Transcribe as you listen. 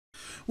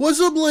What's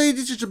up,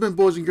 ladies and gentlemen,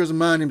 boys and girls?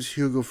 My name is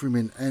Hugo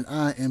Freeman, and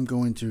I am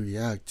going to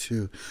react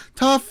to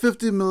Top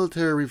 50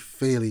 Military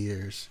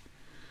Failures.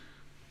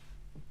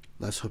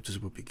 Let's hope this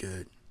will be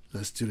good.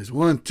 Let's do this.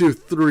 1, 2,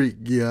 3,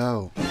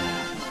 go.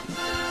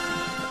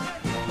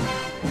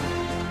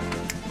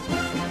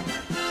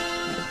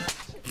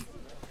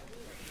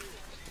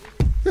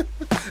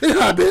 It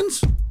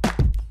happens.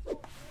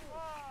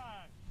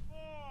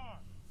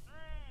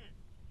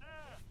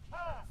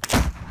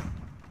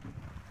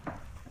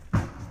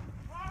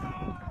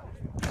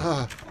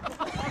 Ah.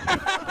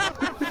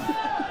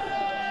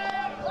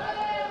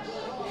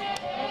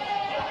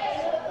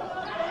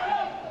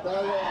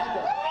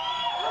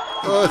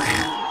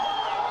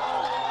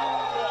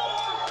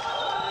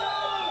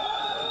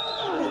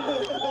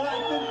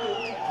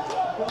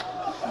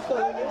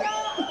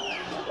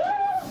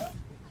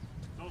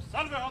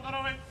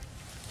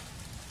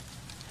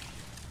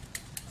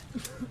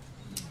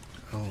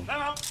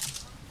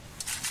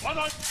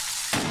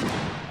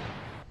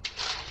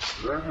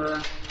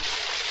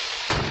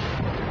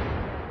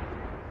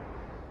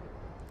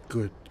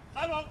 Good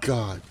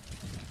God.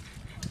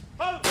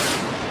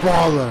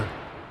 Baller.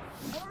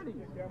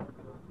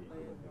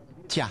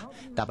 Tja,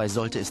 dabei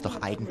sollte es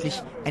doch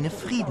eigentlich eine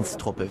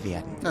Friedenstruppe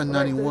werden.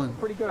 91.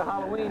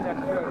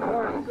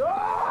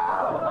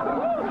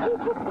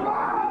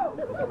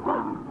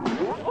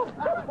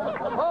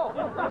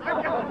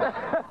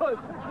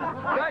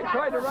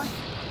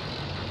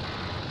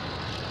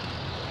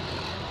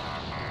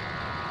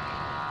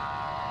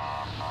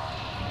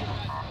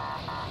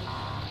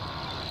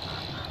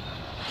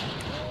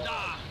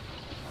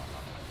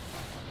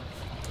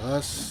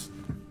 Us.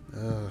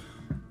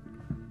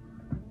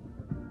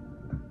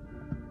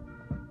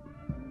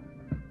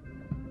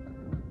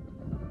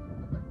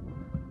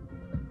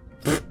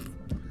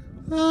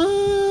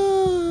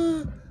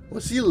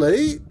 Was he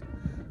late?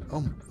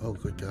 Oh,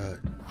 good God.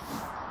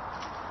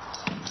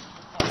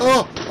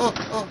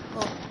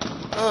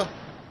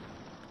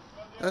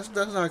 That's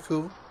not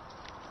cool.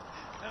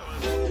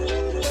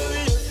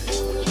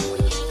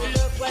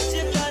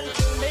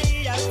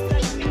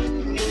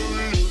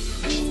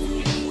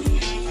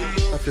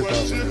 I feel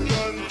bad.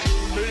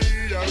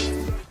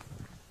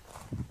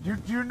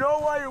 Do you know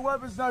why your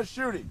weapon's not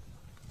shooting?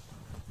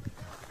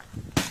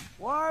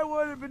 Why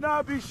would it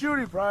not be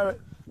shooting,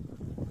 Private?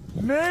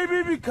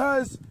 Maybe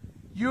because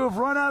you have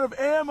run out of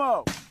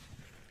ammo.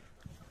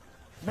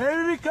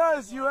 Maybe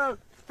because you have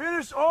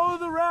finished all of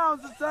the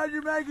rounds inside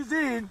your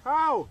magazine.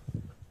 How?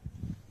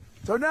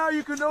 So now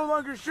you can no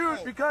longer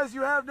shoot because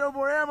you have no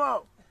more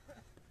ammo.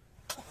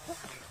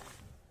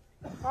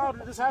 How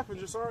did this happen,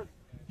 just Sergeant?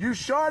 You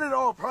shot it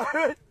all,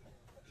 Private.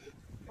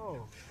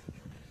 Oh.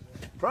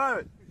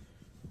 Private,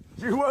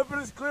 your weapon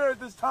is clear at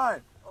this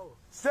time. Oh.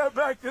 Step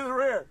back to the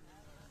rear.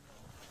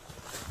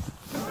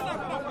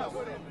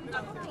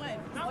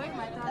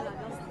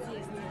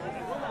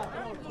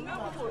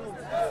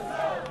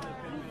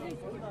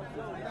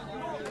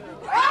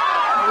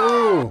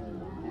 Oh.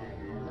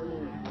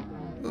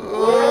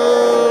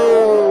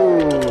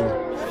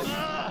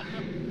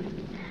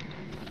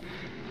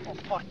 Oh,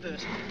 fuck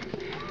this.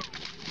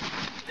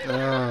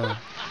 Ah.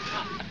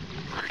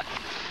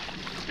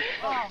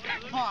 Oh,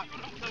 fuck.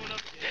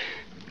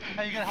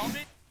 Hey, you gonna help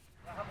me?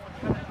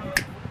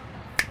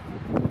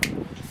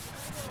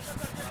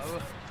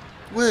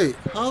 Wait,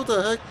 how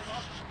the heck?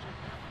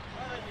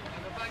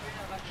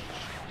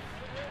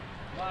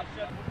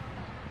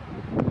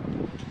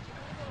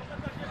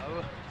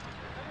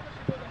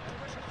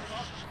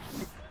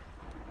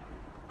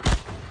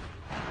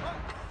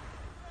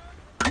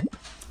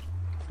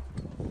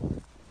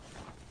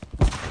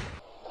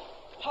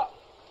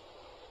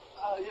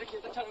 이렇게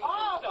일단 차는 거.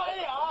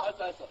 빨리.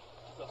 알았어.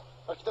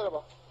 기다려봐.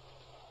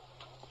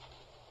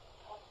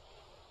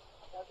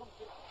 야, 좀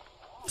들어.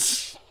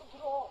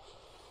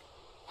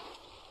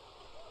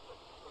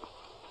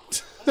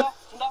 준다.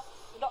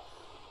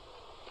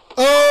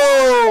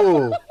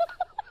 Oh!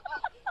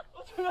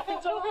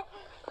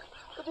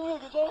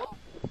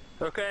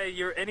 Okay,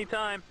 you're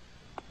anytime.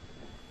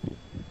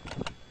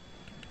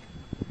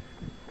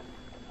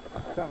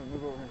 Come on,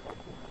 move over here.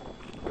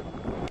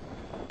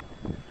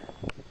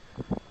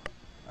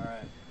 All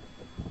right.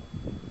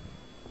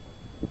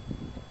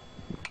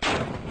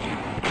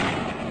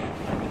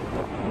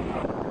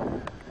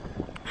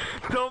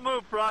 Don't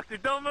move, Proctor,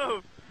 don't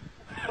move.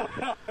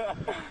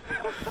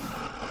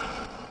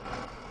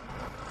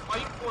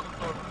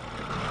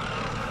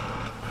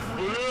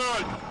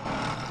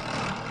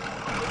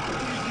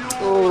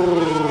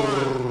 Oh.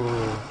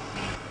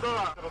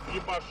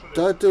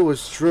 That dude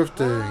was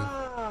drifting.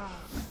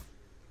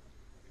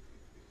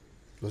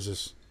 What's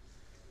this?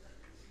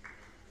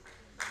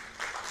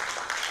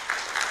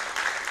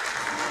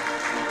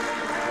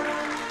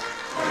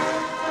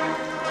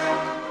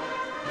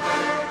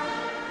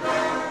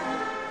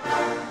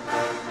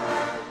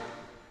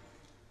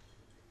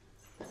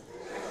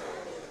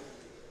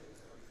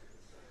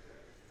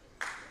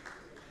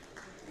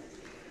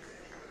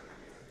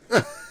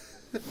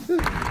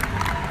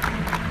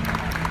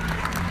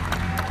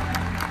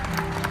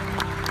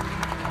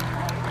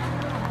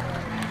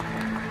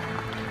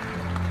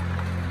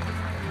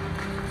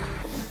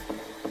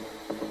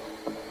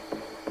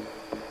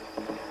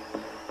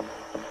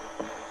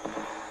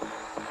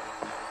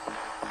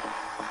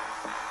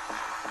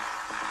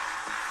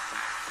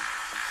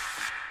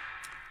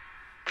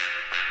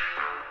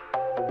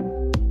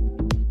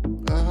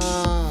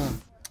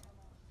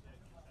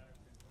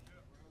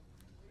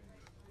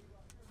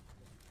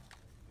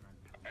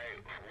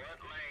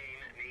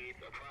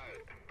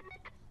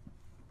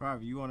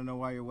 Private, you want to know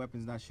why your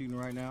weapon's not shooting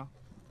right now?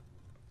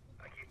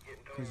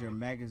 Because your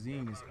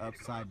magazine is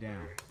upside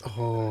down.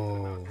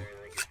 Oh.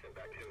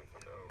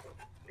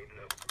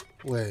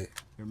 Wait.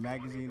 Your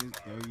magazine is...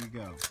 There you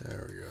go.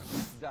 There we go.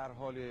 در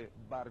حال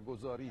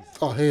برگزاری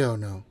است. Oh, hell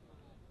no.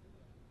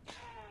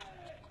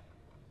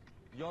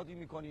 یادی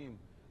می‌کنیم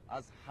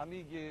از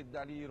همه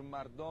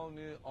دلیرمردان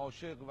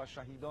عاشق و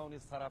شهیدان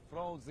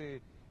سرافراز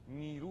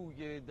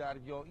نیروی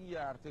دریایی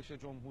ارتش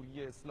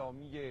جمهوری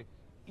اسلامی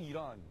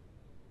ایران.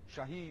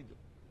 شهید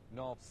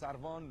ناو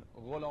سروان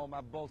غلام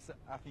عباس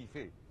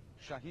عفیفه،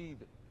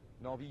 شهید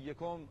ناوی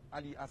یکم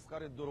علی اصغر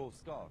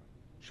درستکار،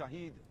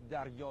 شهید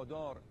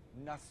دریادار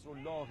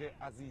نصرالله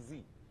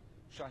عزیزی،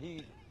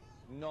 شهید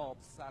ناو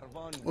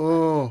سروان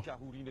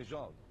جهوری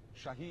نژاد،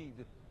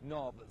 شهید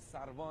ناو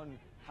سروان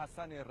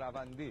حسن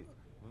رونده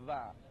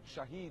و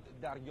شهید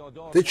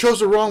دریادار. They chose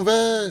the wrong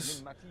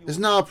vest. It's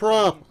not a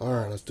prop. All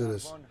right, let's do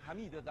this.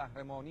 حمید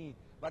قهرمانی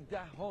و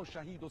ده‌ها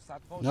شهید و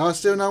صدها. No, it's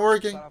still not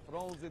working.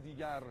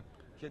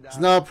 It's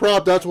not a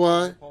prop, that's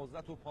why.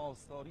 حفاظت و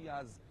پاسداری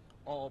از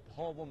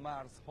آبها و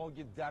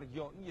مرزهای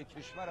دریایی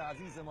کشور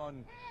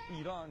عزیزمان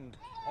ایران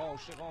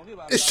عاشقانه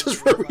و It's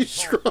just very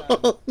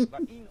strong. و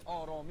این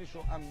آرامش و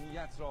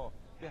امنیت را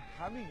به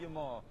همه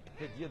ما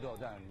هدیه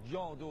دادن.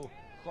 یاد و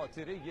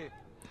خاطره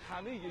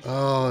همه.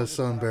 Oh, it's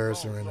so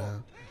embarrassing right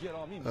now.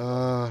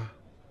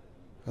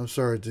 I'm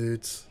sorry,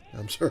 dudes.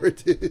 I'm sorry,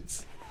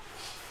 dudes.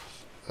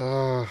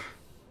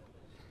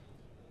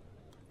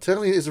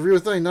 Telling you, it's a real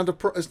thing. Not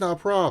it's not a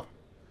prop.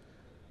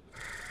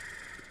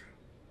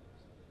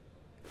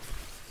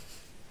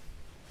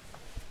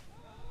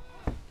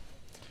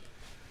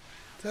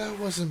 That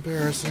was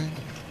embarrassing.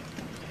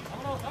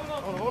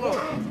 Hold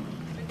on.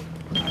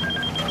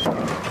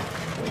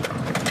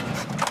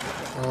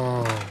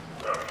 Oh.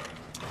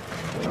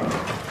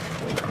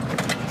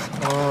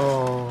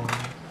 Oh.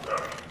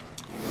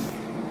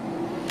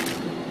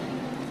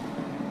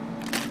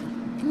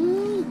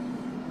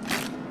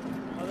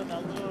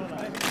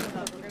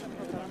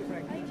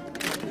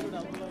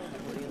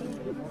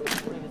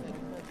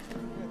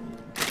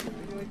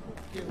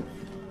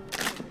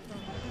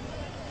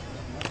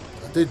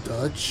 Are they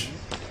Dutch?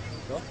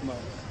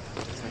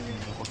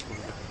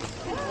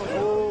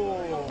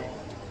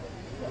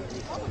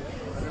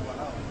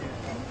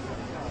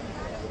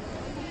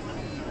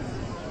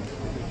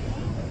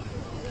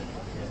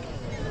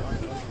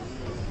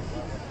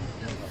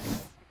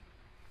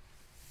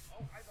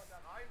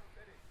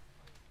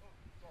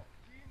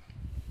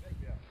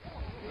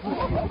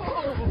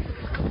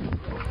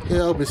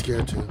 Yeah, I'll be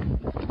scared too.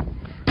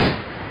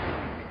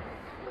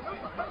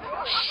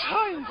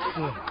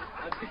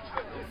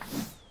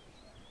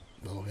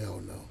 Oh, hell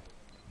no.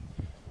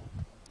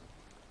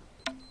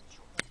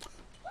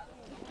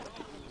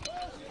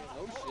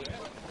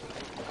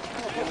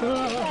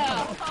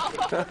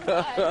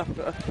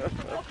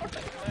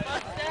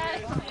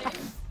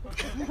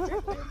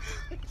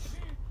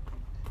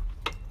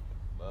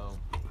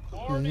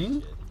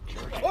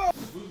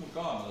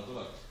 Kaamera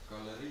tuleks,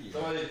 galerii.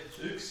 Davai,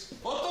 üks.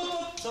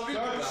 Oot, sa viid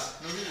üle.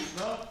 No nii,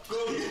 no, go.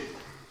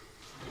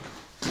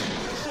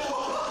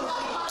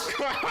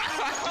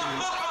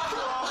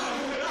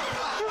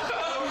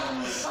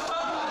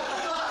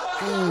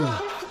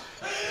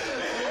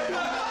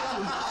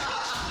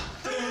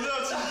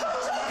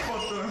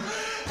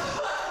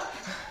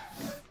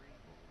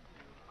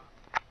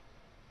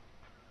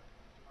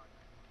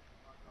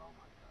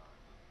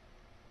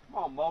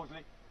 Come on,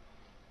 Mosley.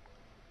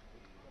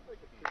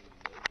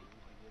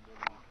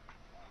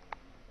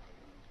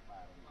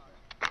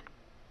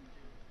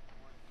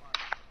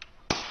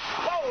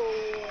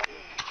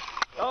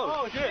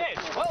 Oh shit!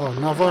 Oh,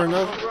 not far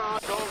enough.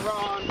 Don't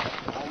run!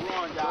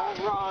 Don't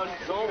run!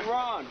 Don't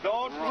run!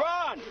 Don't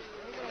run!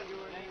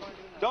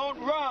 Don't run! Don't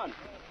run!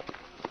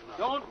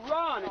 Don't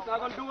run! It's not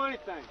gonna do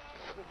anything.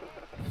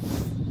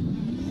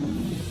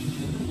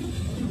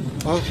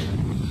 Oh.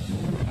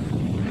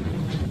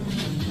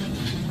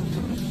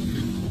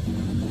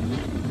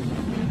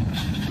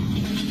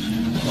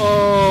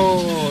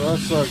 Oh, that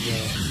sucked,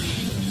 man.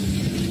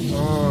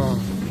 Oh.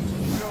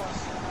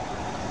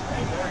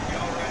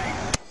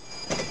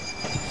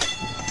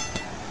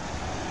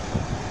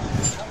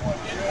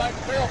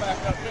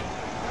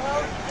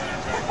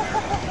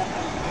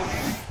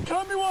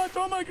 Tell me what,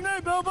 throw my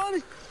grenade, Bell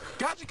Buddy.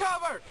 Got you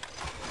covered.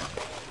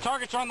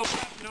 Target's on the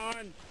left,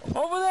 none.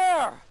 Over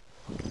there.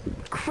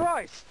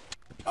 Christ.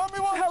 Tell me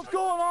what the hell's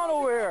going on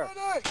over here.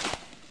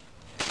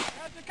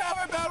 Got you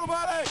covered, Battle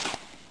Buddy.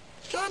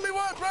 Tell me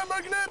what, throw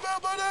my grenade, Bell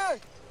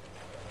Buddy.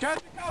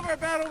 Got you covered,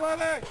 Battle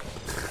Buddy.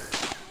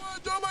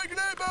 Throw my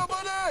grenade, Bell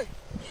Buddy.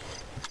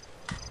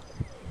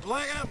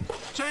 Leg up,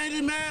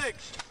 changing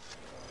mags.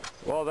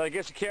 Well, then I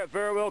guess you can't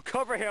very well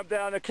cover him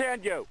down there,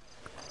 can you?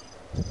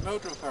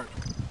 Neutral first.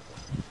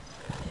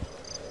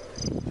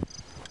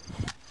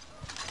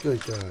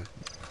 Good guy.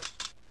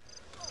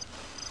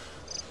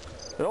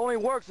 It only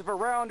works if a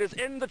round is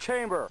in the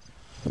chamber.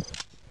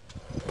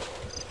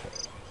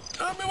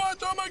 Tell me what,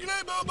 throw my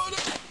grenade, Battle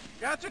Buddy.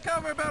 Got you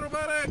covered, Battle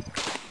Buddy.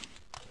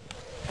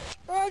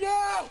 Oh,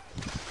 no!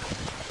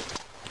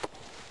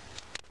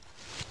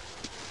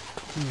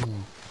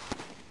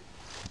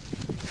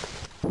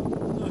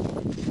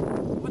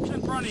 What's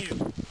in front of you?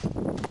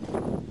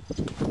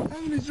 How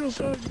many, Drill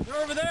Sergeant? You're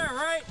over there,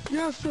 right?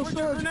 Yes, Drill Where'd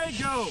your Sergeant. grenade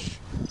go?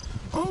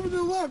 Over to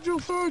the left, Drill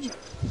Sergeant.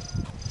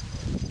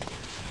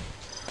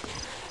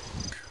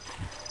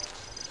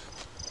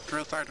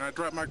 Drill Sergeant, I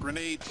dropped my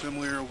grenade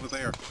somewhere over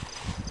there.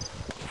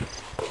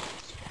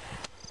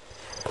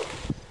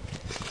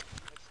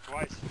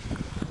 Twice.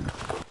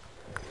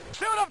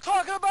 See what I'm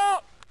talking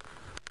about?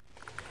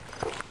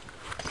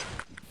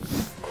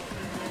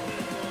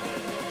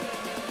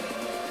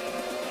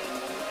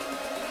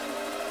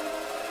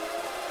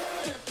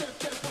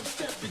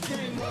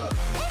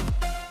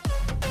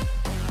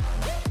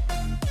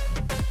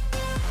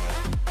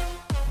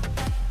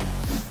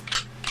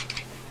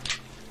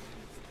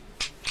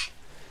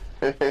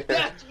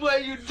 That's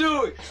what you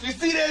do it. You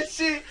see that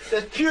shit?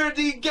 That's pure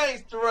D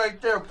gangster right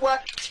there, boy.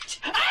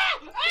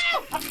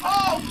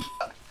 Oh!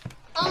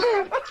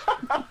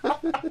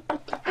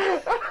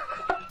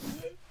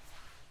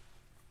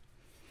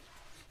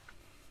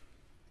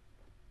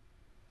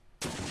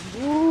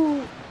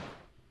 Woo.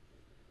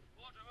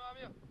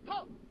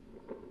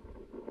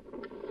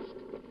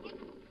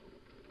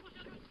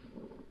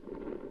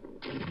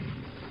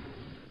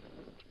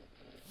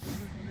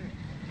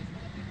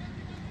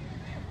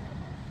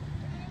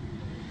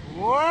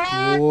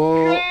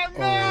 Вот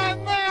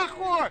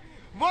нахуй!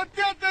 Вот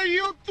это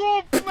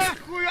YouTube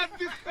нахуй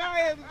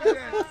отдыхает,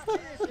 блядь!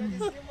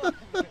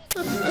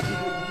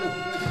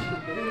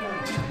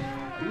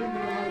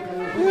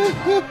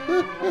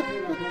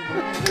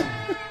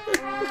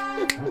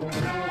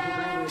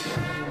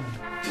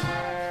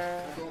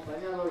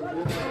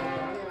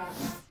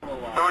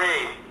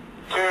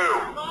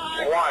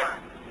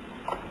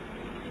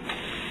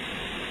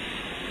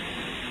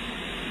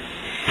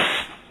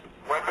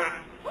 'Weapon.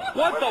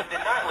 What the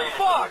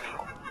fuck?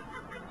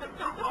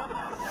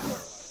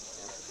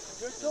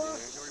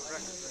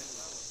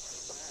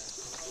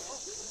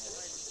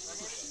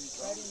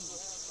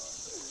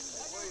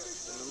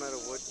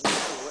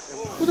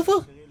 What the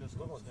fuck?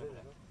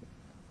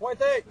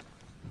 Point eight.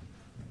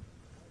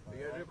 Are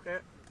you guys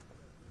prêts?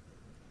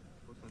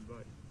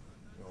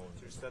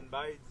 Stand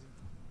by.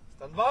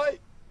 Stand by.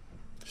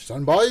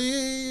 Stand by.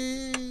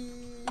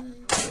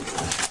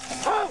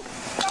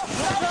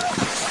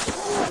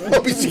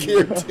 I'll be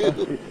scared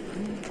too.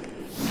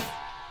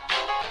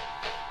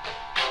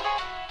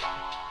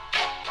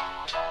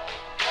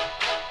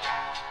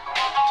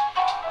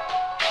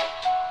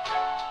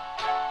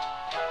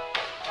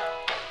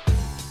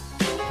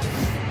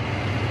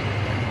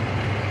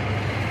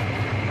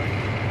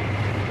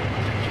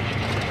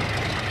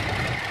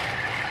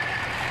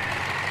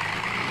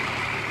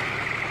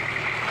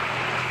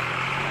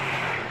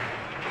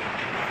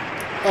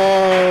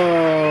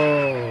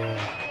 Oh,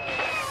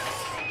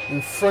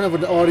 in front of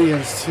an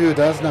audience too.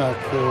 That's not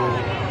cool.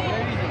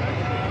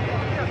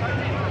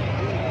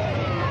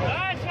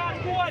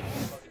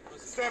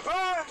 Stand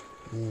by!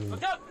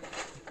 Look up!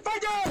 Fire!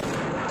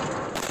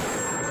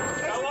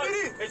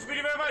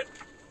 HPD verified!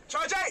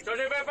 Charge 8! Charge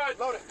 8 verified!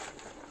 Load it.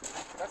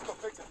 Let's go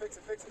fix it, fix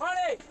it, fix it.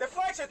 Money!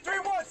 Deflection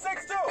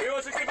 3162!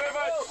 3160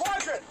 verified!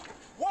 Quadrant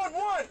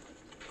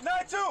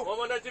 1192!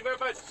 1119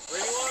 verified!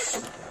 Rating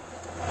 1!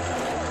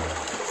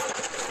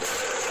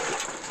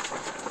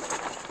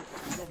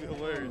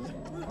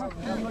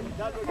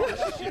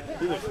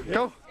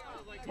 Go.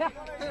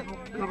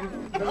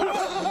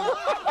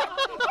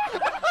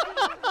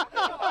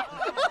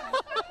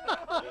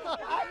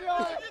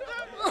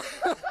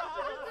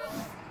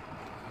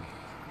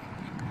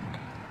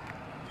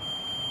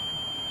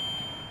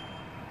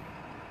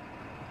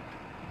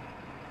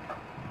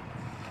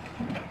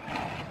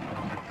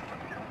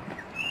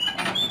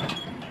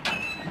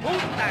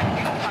 Puta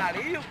que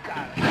pariu,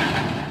 cara!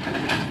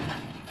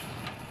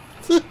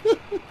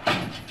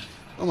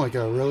 Oh my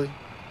god, really?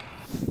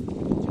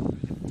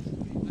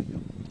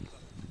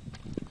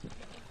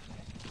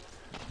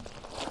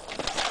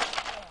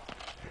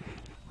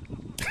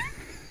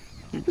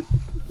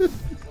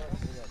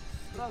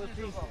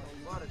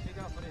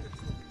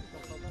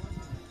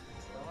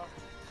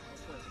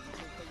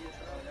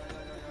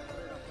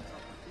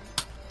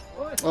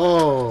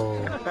 Oh.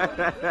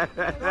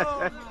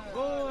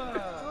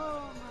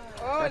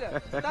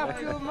 Olha, tá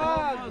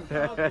filmado!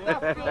 Tá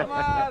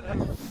filmado!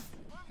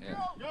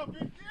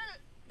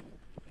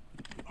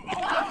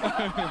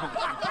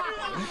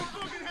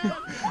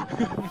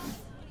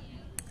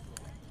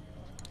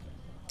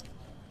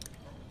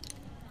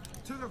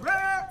 To the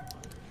rear!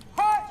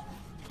 Hot!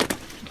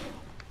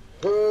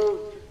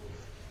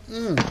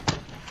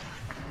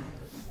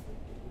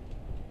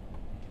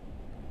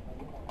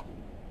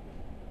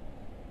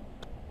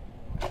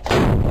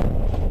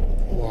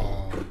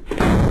 Wow.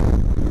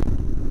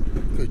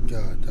 Good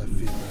God, that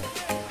feedback.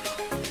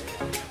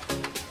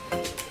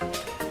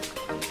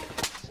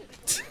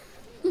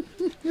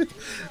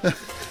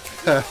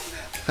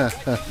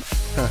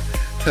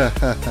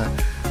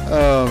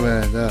 Oh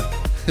man, that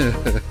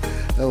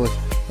was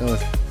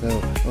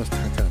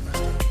kind of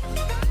messed up.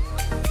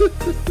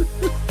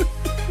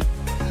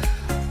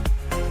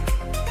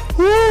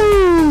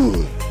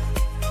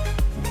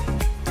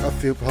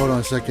 hold on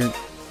a second.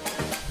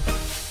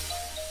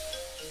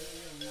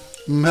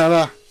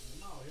 Mela.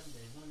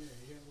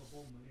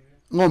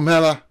 Oh,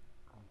 Mela.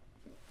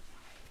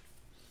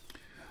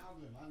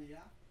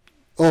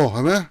 Oh,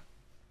 amen.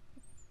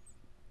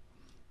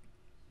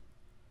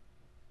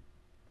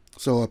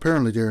 So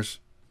apparently there's.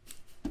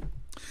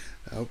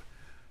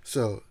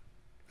 So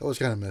that was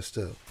kind of messed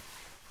up.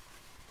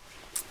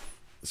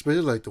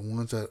 Especially like the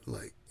ones that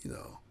like, you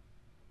know,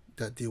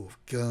 that deal with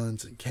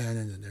guns and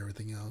cannons and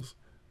everything else.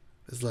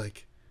 It's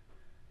like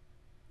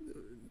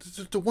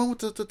the one with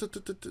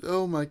the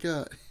oh my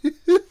god.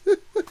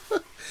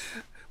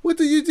 What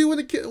do you do when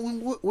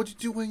what do you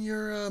do when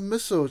your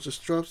missile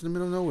just drops in the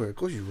middle of nowhere? Of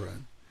course you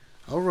run.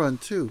 I'll run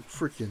too.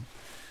 Freaking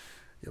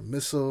your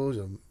missiles,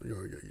 your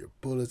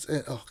bullets,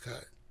 and oh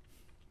god.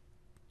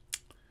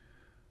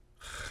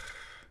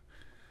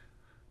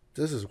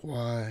 This is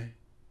why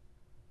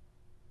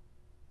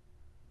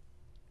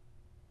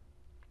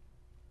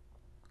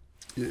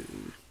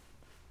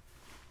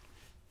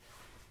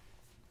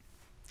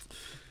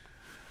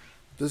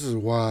this is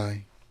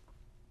why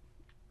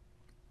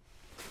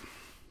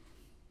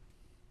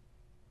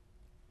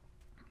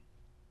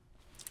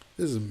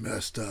this is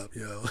messed up,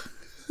 yo.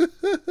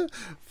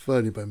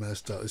 Funny but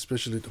messed up,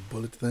 especially the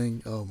bullet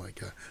thing. Oh my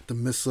god, the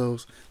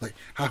missiles, like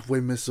halfway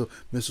missiles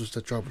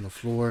that drop on the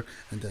floor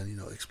and then, you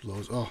know,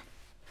 explodes. Oh,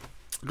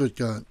 good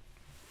god.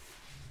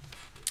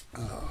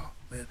 Oh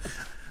man,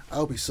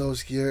 I'll be so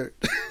scared.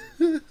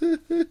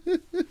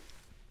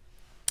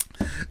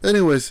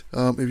 Anyways,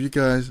 if you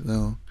guys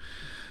know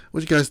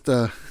what you guys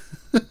thought.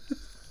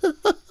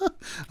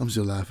 I'm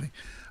still laughing.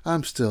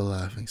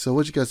 So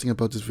what you guys think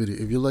about this video?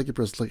 If you like it,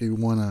 press like. If you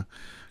want to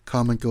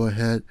comment, go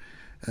ahead.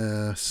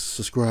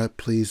 Subscribe,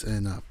 please,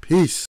 and peace.